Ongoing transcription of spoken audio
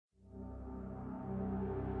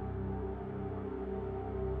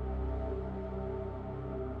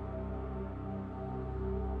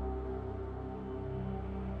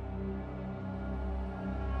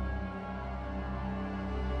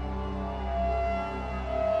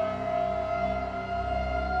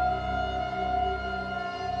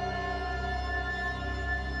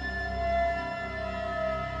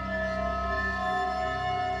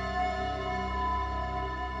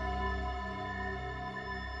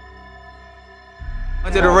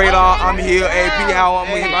Under the radar, I'm here. AP, how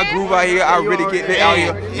I'm with my groove out here. I really get lit out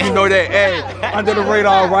here. You know that. Hey, under the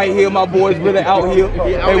radar right here, my boys really out here.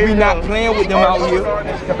 Hey, we not playing with them out here.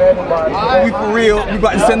 We for real. We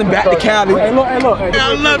about to send them back to Cali. Hey, look. Man,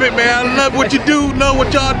 I love it, man. I love what you do. Love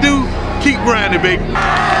what y'all do. Keep grinding, baby.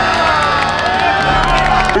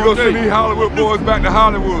 We gonna send these Hollywood boys back to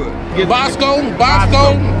Hollywood. Bosco,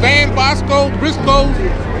 Van Bosco, Briscoe.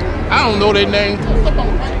 I don't know their name,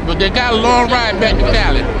 but they got a long ride back to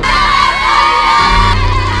Cali.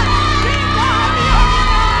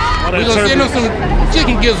 We're gonna send them some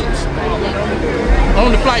chicken gizzards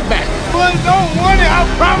on the flight back. Boys don't want it, I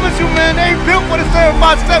promise you, man. They ain't built for the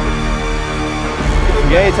 757.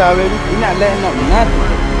 Game time, baby. We not letting up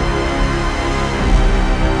nothing.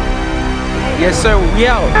 Yes, sir. We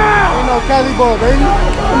out. Ain't no Cali ball, baby.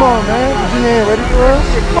 Come on, man. Virginia ain't ready for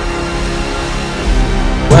us.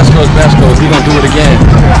 West Coast, best coast, we gonna do it again.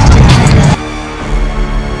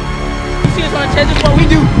 You see us on Texas, what we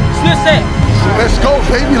do? Split set. Let's go,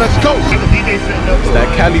 baby, let's go. It's that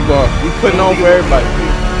Cali ball. We putting on for everybody.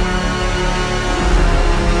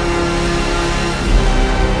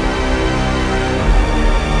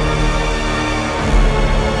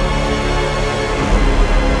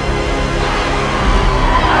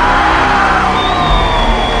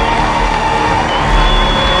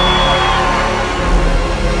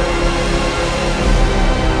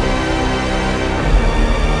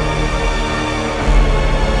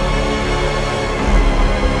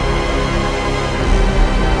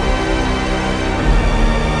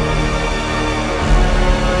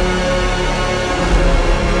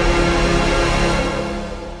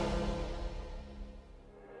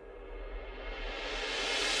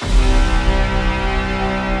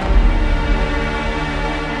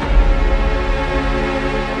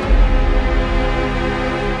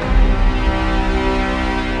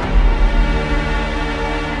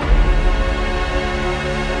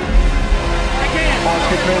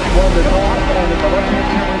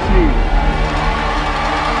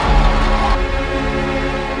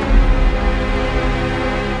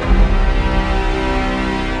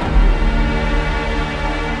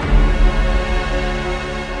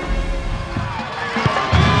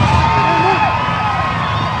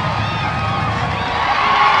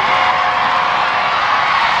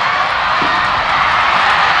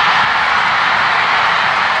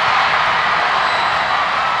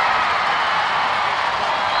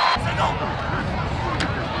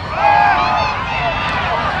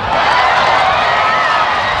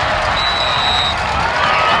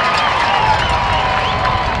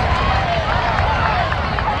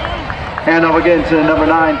 Hand off again to number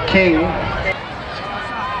 9, King.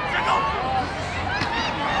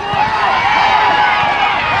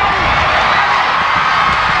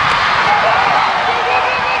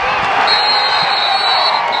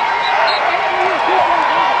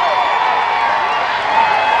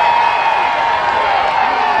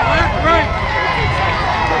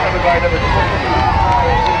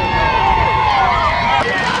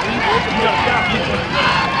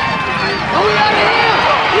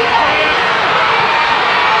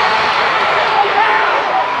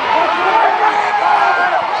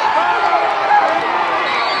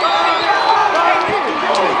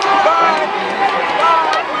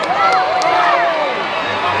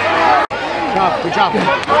 Good job. Oh,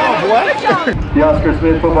 what? The Oscar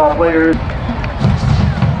Smith football players.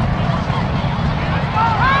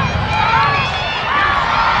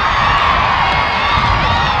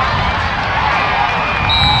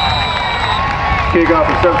 Kickoff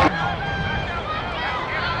reception.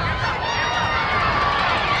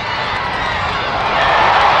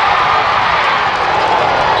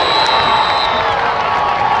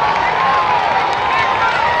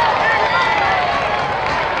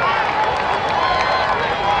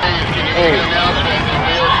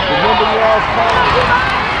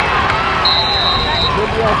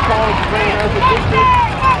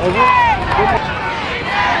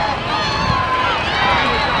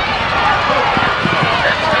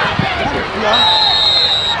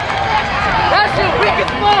 That's your wicked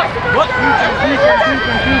sport! What?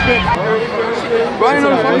 Brian on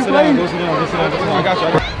the fucking plane. I got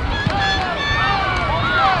you.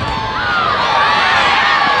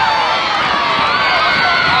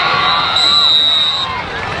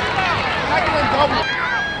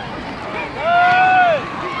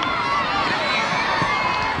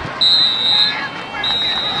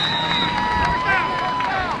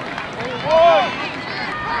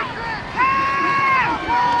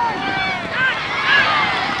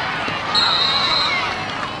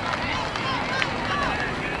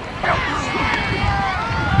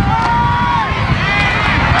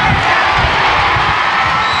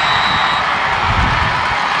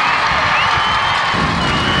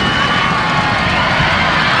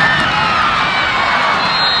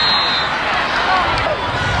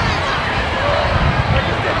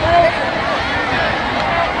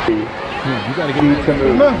 You gotta get to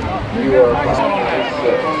move. You are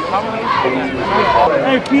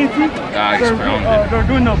Hey, PNT. They're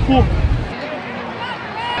doing the pool.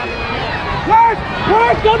 Work!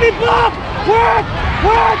 Work! Don't be blocked! Work!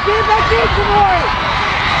 Work! Get back in, tomorrow!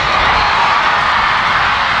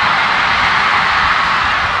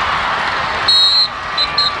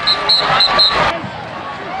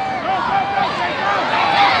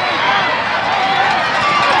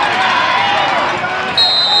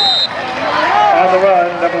 on the run,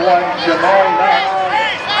 number 1, Jamal Knox.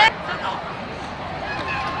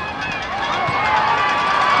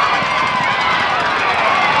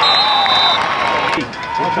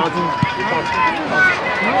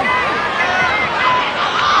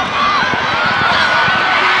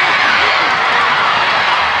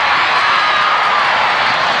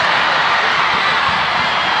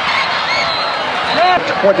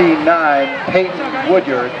 Number 29, Peyton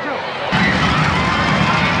Woodyard.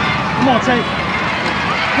 Come on, Tate.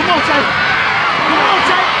 Come on, Tate. Come on,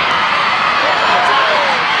 Tate.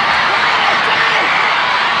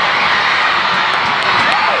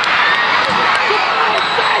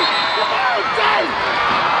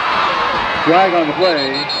 Flag on the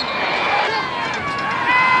play.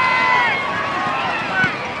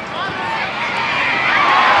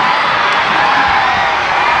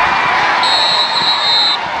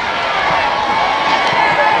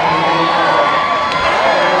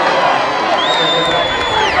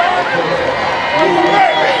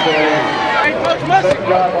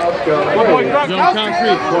 Young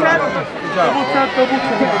concrete.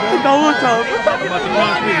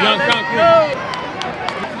 Young concrete.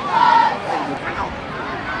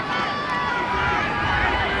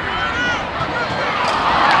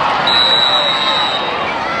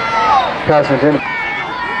 Pass intended.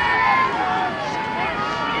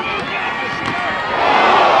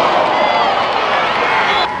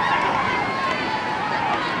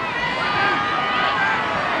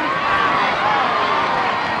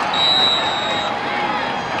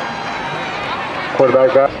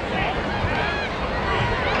 Quarterback back.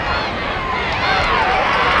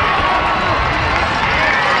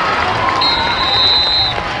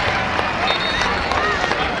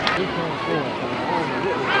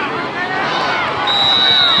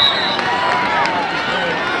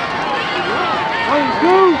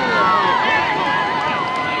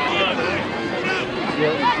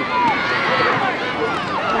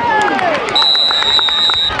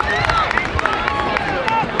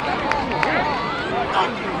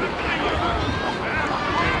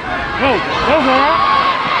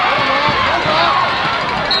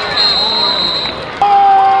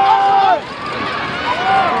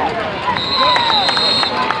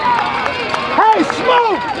 Hey,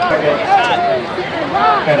 smoke!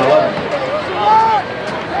 And 11.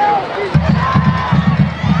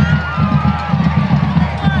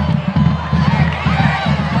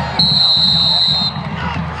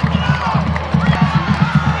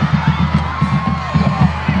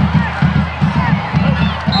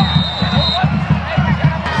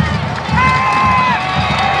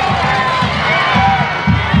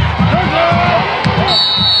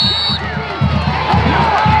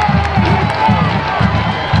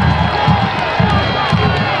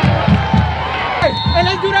 Hey,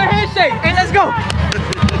 let's do that handshake. Hey, let's go.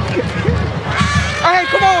 All right,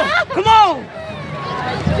 come on. Come on.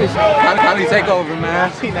 How do you take over, man?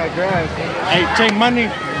 Hey, take money.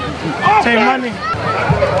 Take money.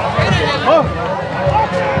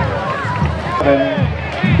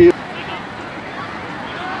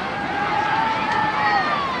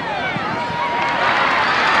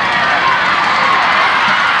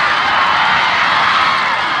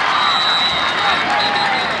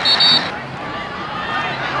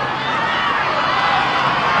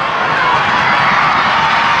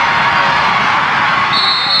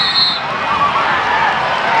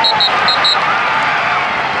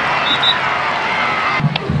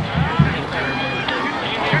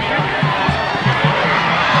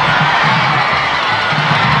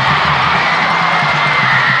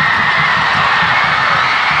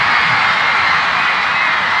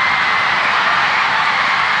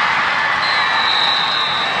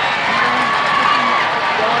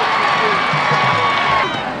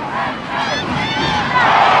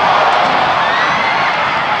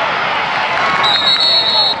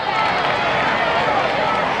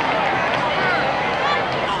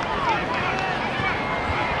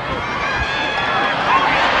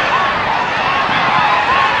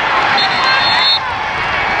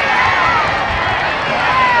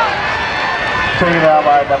 Taken out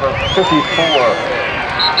by number 54,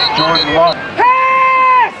 Jordan Long.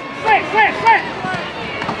 Pass! Slant, slant, slant!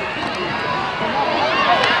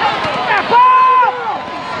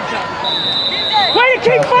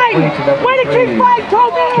 fight! Way to keep fighting,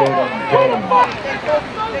 Toby! Way to fight!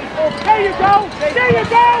 There you go! There you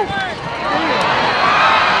go!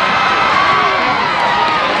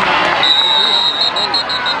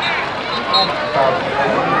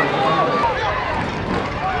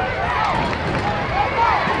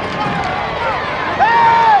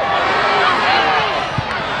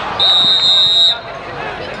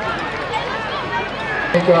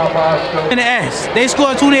 In the S. They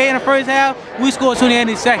scored 28 in the first half. We scored 28 in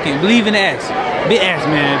the second. Believe in the S. Big S,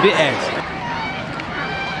 man. Big S.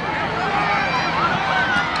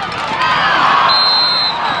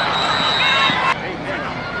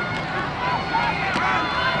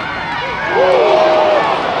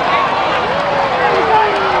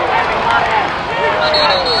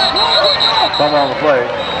 Come on the play.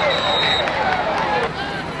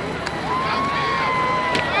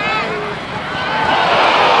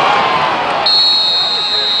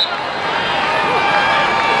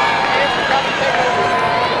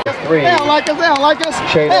 They don't like us, they don't like us,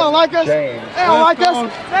 they don't like us, they don't like us.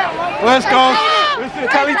 Let's go.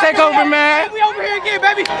 Kelly, take over, man. We over here again,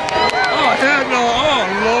 baby. Oh, hell no. Oh,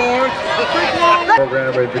 Lord.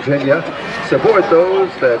 Program in Virginia. Support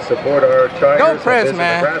those that support our Tigers. Don't press,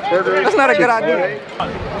 man. That's not a good idea.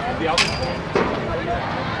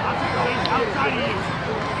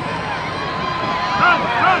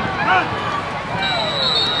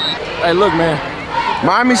 Hey, look, man.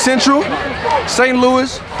 Miami Central, St.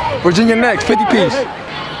 Louis, Virginia next, 50 piece.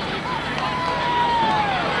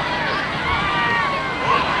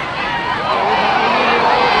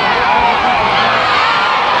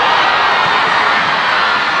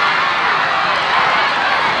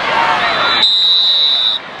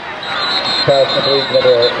 Pass complete,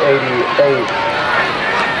 number 88.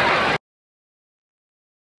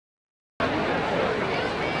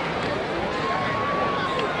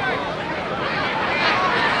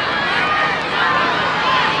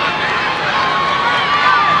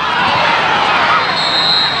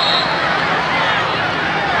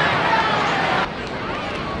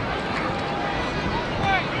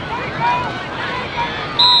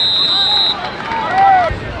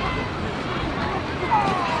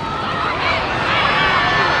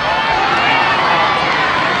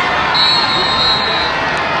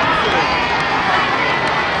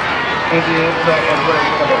 Indians on break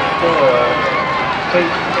number 4,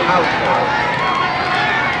 Kate House.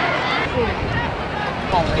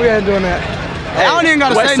 We ain't doing that. Hey, I don't even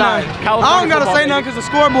gotta say nothing. I don't gotta say nothing because the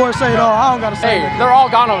scoreboard say it all. I don't gotta say nothing. They're all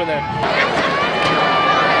gone over there.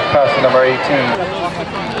 Pass to number 18.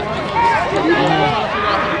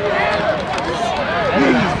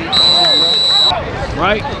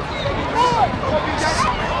 Right?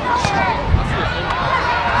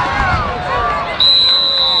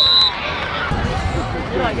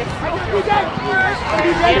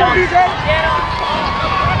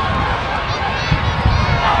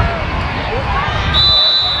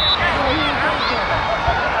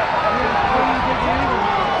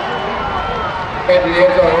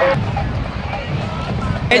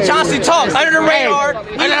 Hey, Chauncey talks under the radar. Under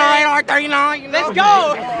the radar, 39. Let's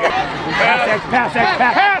go. Pass!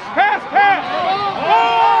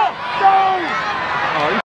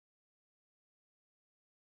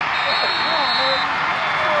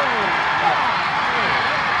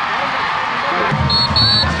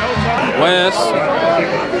 West.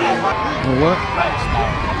 What?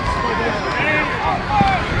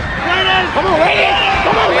 Come on, Ray!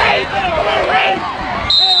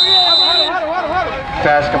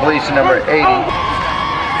 Pass completion number 80.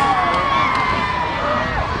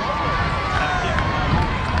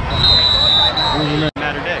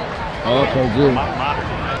 Oh, okay, good.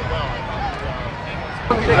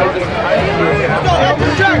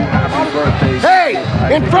 Hey,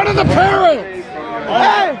 in front of the parents!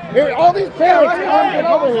 Hey, here, all these parents, get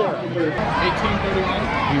over here.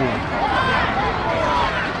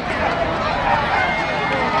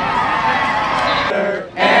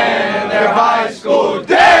 1831. And their high school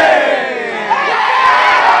day!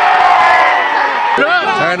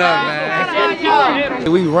 Turn up, man.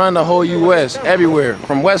 We run the whole U.S. everywhere,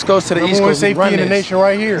 from West Coast to the East Coast. Safety in the nation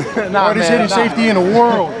right here. Hardest hitting safety in the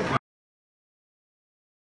world.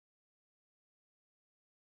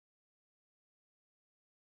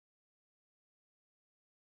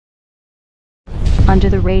 Under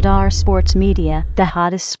the Radar Sports Media, the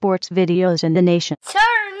hottest sports videos in the nation. Turn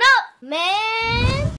up, man!